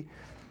 23,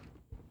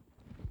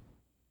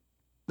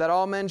 that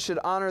all men should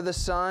honor the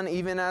Son,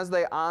 even as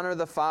they honor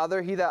the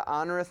Father. He that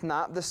honoreth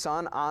not the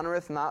Son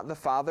honoreth not the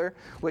Father,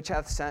 which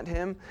hath sent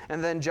him.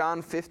 And then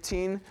John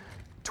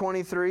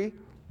 15:23,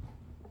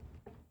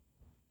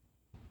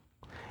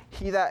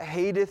 he that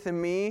hateth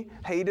me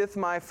hateth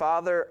my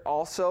Father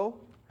also.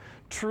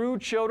 True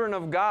children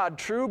of God,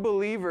 true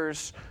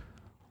believers,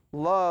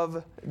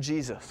 love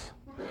Jesus.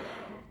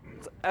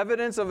 It's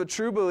evidence of a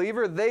true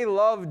believer. They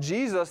love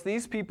Jesus.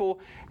 These people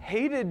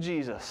hated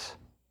Jesus.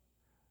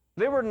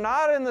 They were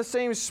not in the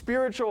same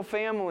spiritual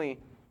family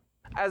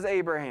as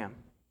Abraham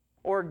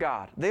or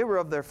God. They were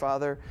of their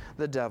father,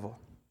 the devil.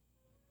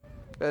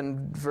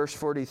 And verse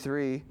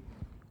 43,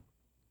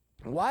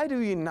 why do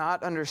you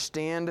not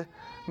understand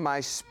my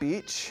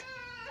speech?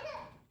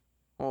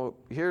 Well,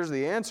 here's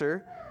the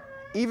answer.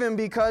 Even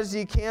because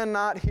ye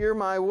cannot hear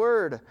my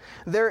word.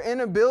 Their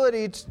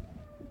inability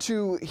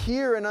to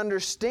hear and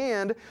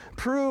understand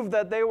proved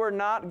that they were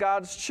not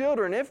God's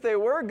children. If they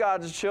were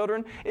God's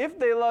children, if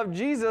they loved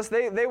Jesus,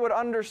 they would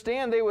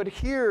understand, they would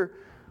hear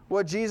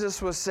what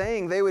Jesus was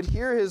saying. They would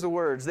hear his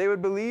words. They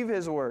would believe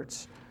his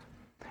words.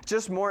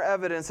 Just more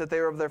evidence that they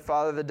were of their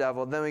father, the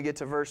devil. Then we get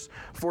to verse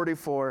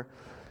 44.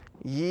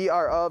 Ye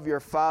are of your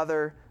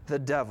father, the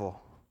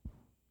devil.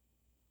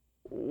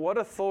 What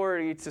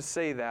authority to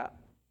say that?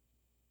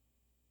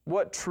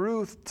 What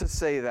truth to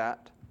say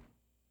that?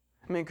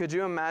 I mean, could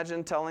you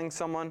imagine telling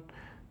someone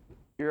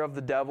you're of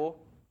the devil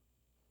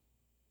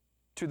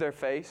to their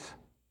face?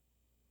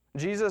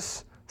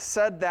 Jesus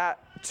said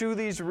that to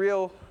these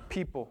real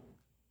people.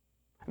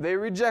 They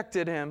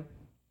rejected him.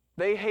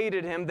 They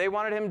hated him. They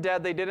wanted him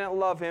dead. They didn't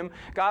love him.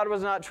 God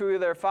was not truly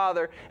their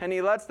father. And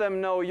he lets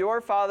them know,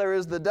 your father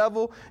is the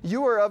devil.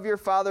 You are of your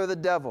father, the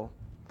devil.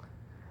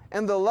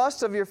 And the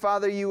lust of your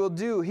father you will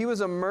do. He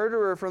was a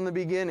murderer from the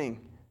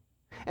beginning,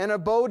 and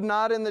abode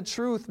not in the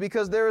truth,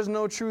 because there is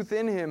no truth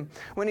in him.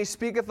 When he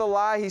speaketh a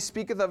lie, he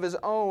speaketh of his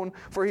own,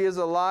 for he is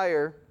a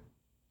liar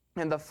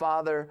and the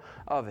father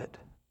of it.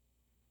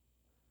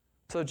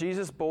 So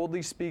Jesus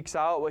boldly speaks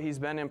out what he's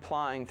been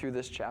implying through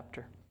this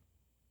chapter.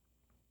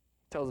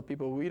 He tells the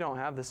people, we don't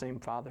have the same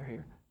father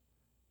here.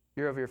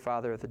 You're of your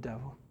father, the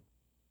devil.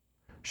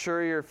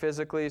 Sure, you're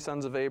physically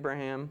sons of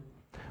Abraham,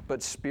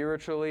 but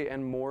spiritually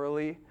and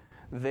morally,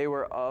 they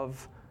were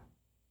of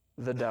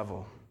the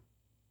devil.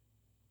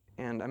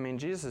 And I mean,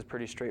 Jesus is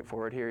pretty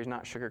straightforward here. He's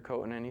not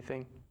sugarcoating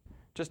anything.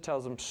 Just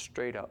tells them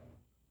straight up.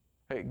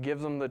 It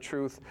gives them the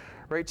truth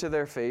right to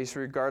their face,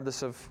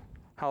 regardless of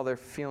how their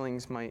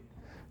feelings might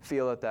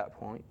feel at that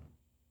point.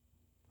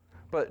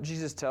 But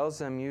Jesus tells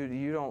them,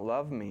 you don't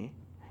love me.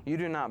 You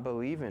do not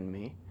believe in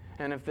me.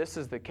 And if this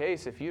is the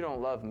case, if you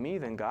don't love me,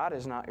 then God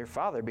is not your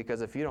father,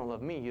 because if you don't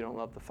love me, you don't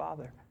love the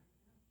Father.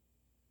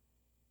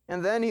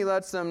 And then he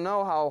lets them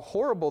know how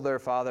horrible their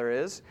father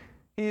is.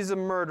 He's a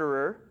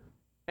murderer.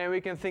 And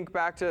we can think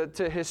back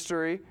to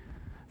history.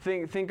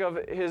 Think of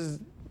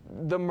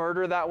the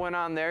murder that went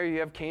on there. You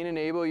have Cain and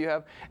Abel. You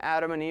have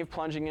Adam and Eve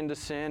plunging into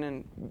sin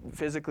and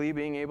physically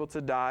being able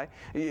to die.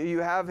 You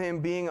have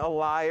him being a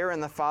liar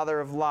and the father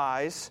of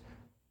lies.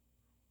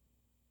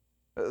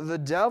 The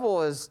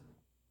devil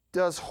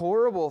does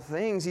horrible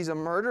things. He's a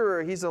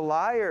murderer. He's a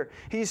liar.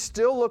 He's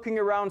still looking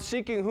around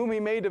seeking whom he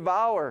may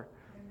devour.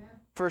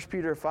 1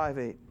 Peter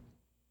 5:8.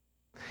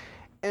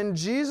 And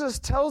Jesus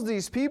tells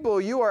these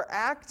people, you are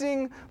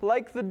acting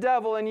like the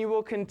devil, and you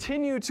will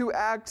continue to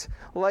act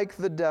like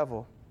the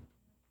devil.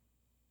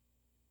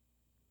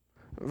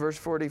 Verse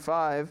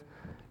 45,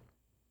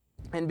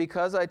 and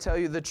because I tell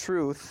you the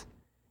truth,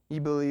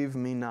 you believe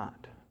me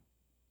not.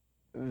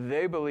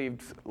 They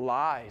believed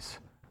lies.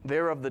 They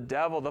were of the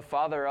devil, the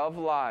father of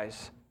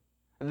lies.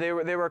 They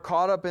were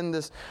caught up in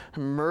this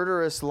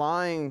murderous,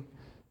 lying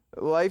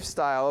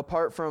lifestyle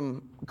apart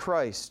from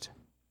Christ.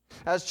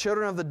 As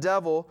children of the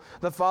devil,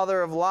 the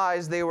father of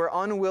lies, they were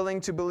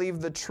unwilling to believe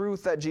the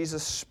truth that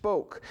Jesus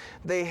spoke.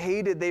 They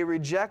hated, they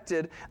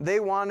rejected, they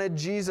wanted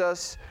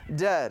Jesus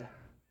dead.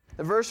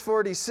 Verse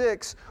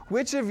 46,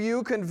 which of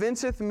you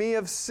convinceth me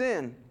of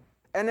sin?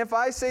 And if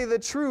I say the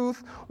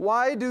truth,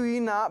 why do ye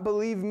not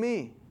believe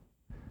me?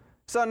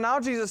 So now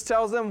Jesus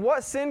tells them,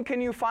 what sin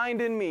can you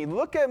find in me?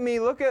 Look at me,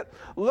 look at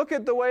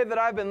the way that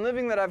I've been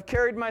living, that I've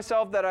carried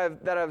myself, that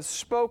I've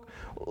spoke.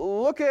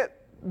 Look at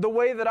the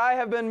way that I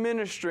have been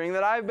ministering,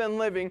 that I've been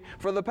living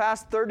for the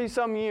past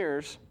 30-some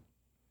years.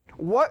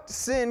 What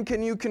sin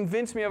can you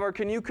convince me of, or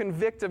can you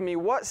convict of me?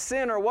 What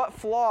sin or what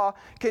flaw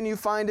can you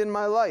find in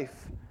my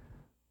life?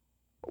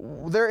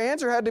 Their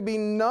answer had to be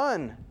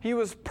none. He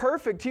was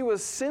perfect. He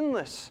was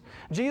sinless.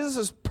 Jesus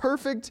is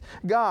perfect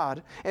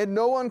God, and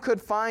no one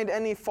could find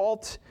any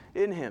fault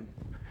in him.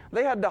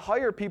 They had to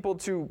hire people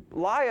to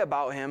lie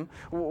about him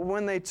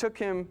when they took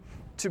him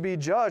to be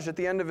judged at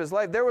the end of his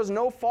life. There was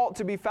no fault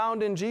to be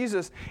found in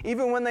Jesus.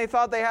 Even when they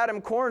thought they had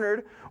him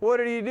cornered, what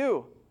did he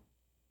do?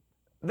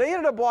 They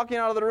ended up walking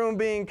out of the room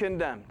being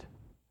condemned.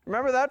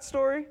 Remember that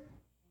story?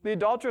 The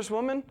adulterous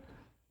woman?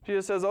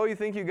 Jesus says, oh, you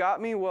think you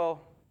got me?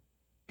 Well,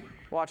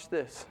 watch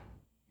this.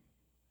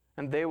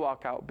 And they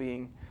walk out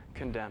being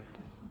condemned.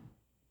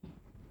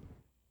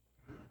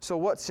 So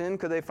what sin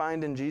could they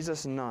find in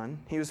Jesus? None.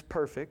 He was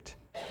perfect.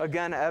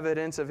 Again,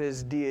 evidence of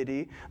his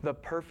deity, the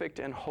perfect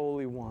and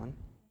holy one,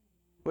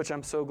 which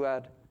I'm so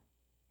glad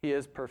he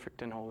is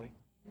perfect and holy.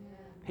 Amen.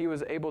 He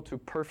was able to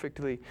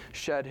perfectly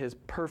shed his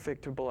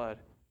perfect blood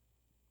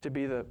to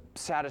be the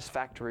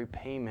satisfactory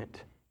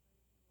payment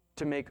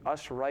to make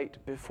us right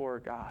before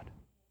God.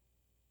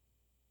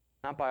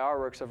 not by our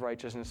works of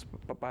righteousness,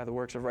 but by the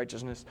works of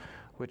righteousness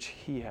which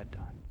he had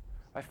done,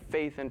 by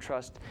faith and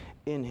trust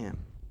in him.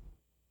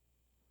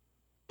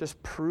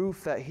 Just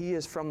proof that he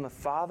is from the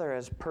Father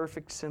as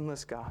perfect,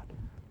 sinless God.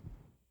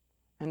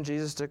 And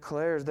Jesus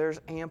declares, there's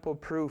ample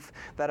proof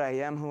that I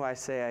am who I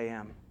say I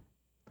am.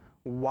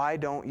 Why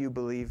don't you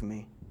believe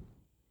me?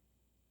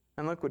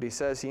 And look what he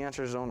says. He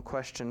answers his own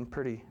question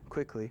pretty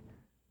quickly.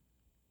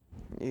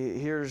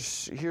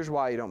 Here's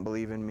why you don't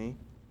believe in me.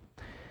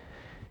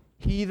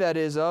 He that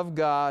is of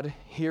God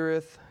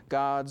heareth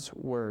God's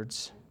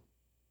words.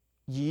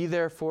 Ye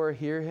therefore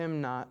hear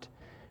him not,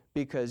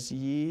 because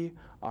ye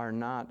are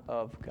not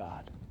of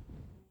God.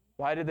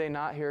 Why did they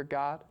not hear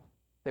God?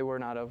 They were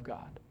not of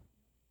God.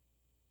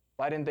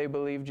 Why didn't they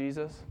believe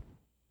Jesus?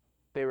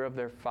 They were of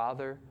their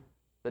father,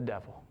 the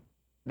devil.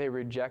 They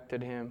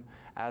rejected him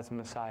as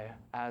Messiah,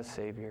 as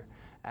Savior,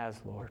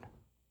 as Lord.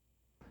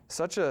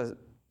 Such a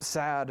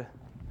sad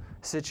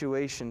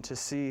situation to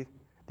see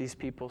these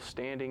people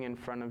standing in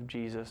front of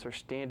Jesus or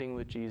standing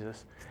with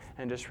Jesus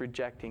and just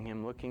rejecting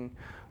him,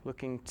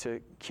 looking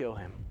to kill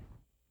him.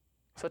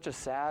 Such a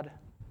sad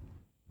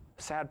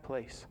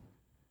place.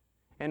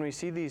 And we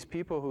see these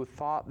people who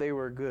thought they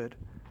were good.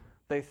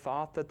 They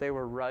thought that they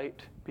were right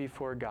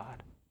before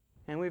God.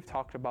 And we've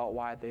talked about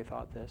why they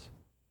thought this.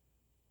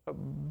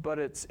 But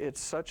it's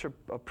such a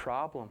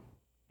problem.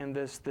 And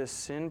this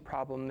sin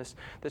problem,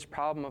 this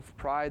problem of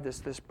pride,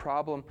 this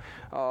problem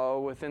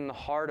within the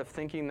heart of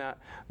thinking that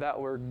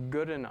we're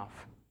good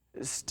enough.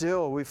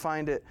 Still, we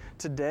find it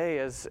today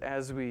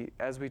as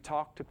we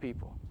talk to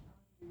people.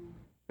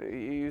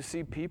 You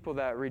see people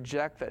that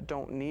reject, that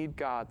don't need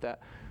God,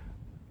 that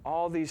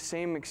all these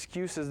same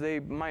excuses, they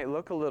might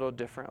look a little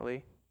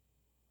differently,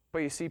 but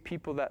you see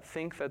people that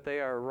think that they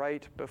are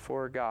right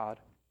before God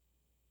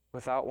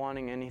without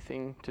wanting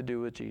anything to do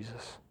with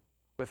Jesus,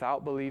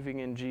 without believing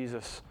in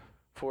Jesus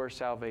for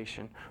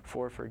salvation,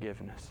 for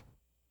forgiveness.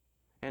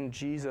 And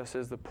Jesus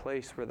is the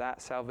place where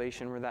that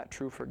salvation, where that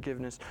true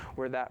forgiveness,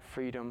 where that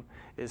freedom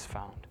is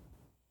found.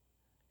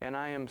 And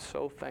I am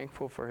so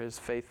thankful for his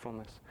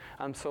faithfulness.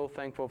 I'm so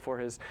thankful for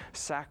his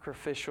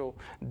sacrificial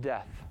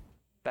death,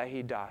 that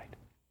he died.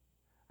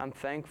 I'm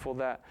thankful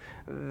that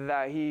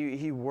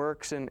he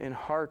works in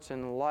hearts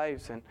and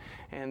lives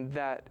and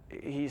that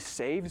he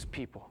saves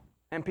people.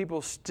 And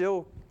people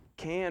still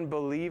can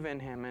believe in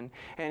him and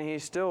he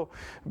still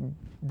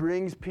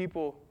brings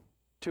people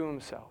to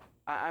himself.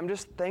 I'm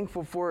just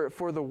thankful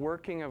for the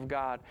working of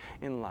God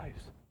in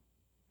lives.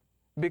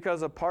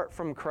 Because apart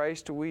from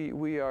Christ,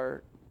 we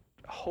are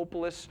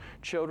hopeless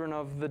children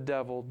of the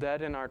devil,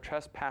 dead in our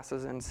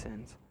trespasses and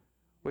sins,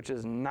 which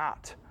is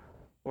not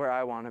where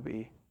I want to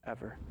be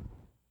ever.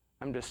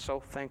 I'm just so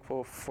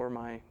thankful for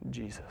my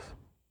Jesus.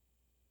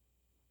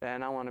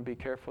 And I want to be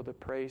careful to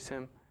praise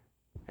him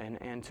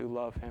and to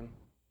love him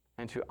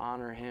and to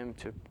honor him,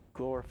 to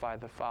glorify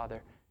the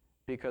Father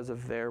because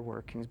of their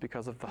workings,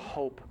 because of the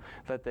hope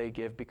that they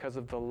give, because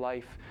of the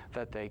life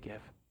that they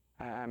give.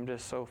 I'm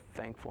just so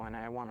thankful, and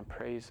I want to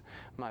praise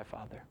my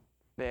Father.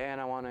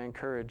 And I want to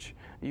encourage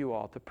you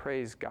all to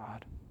praise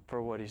God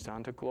for what he's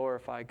done, to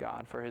glorify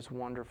God for his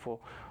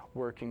wonderful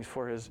workings,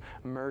 for his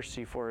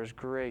mercy, for his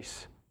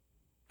grace,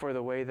 for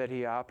the way that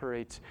he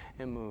operates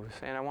and moves.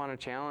 And I want to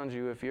challenge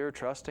you, if you're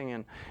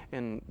trusting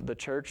in the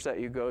church that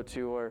you go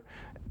to or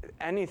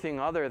anything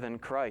other than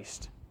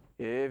Christ,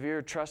 if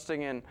you're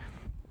trusting in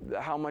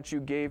how much you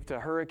gave to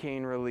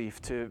hurricane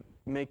relief to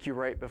make you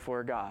right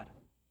before God,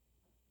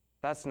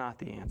 that's not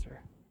the answer.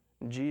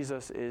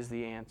 Jesus is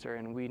the answer,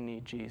 and we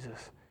need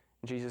Jesus.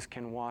 Jesus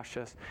can wash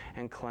us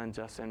and cleanse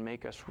us and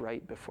make us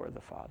right before the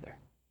Father.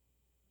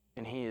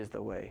 And he is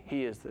the way,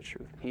 he is the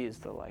truth, he is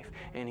the life,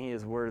 and he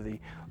is worthy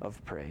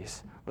of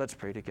praise. Let's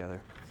pray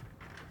together.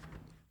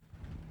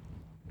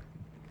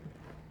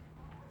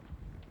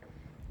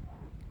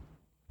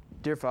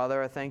 Dear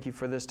Father, I thank you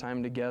for this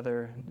time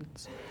together.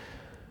 It's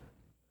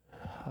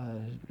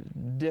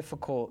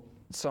difficult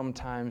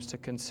sometimes to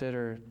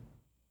consider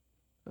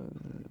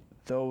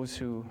those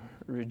who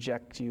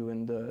reject you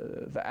and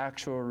the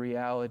actual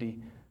reality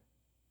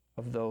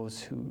of those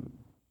who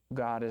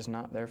God is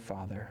not their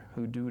Father,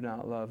 who do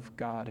not love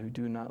God, who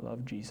do not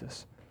love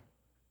Jesus.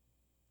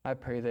 I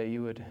pray that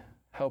you would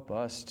help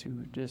us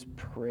to just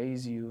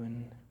praise you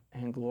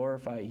and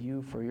glorify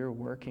you for your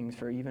workings,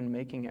 for even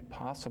making it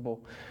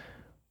possible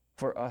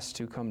for us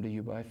to come to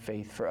you by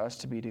faith, for us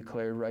to be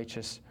declared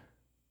righteous.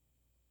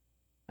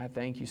 I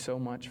thank you so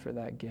much for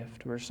that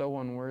gift. We're so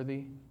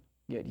unworthy,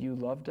 yet you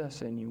loved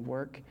us and you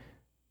work,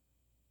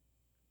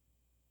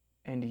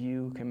 and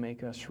you can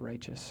make us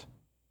righteous.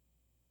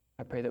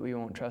 I pray that we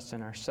won't trust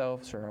in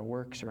ourselves or our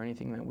works or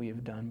anything that we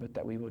have done, but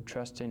that we will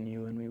trust in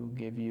you and we will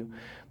give you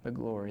the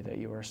glory that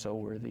you are so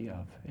worthy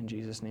of. In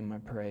Jesus' name I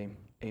pray,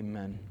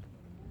 amen.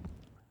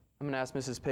 I'm going to ask Mrs. Page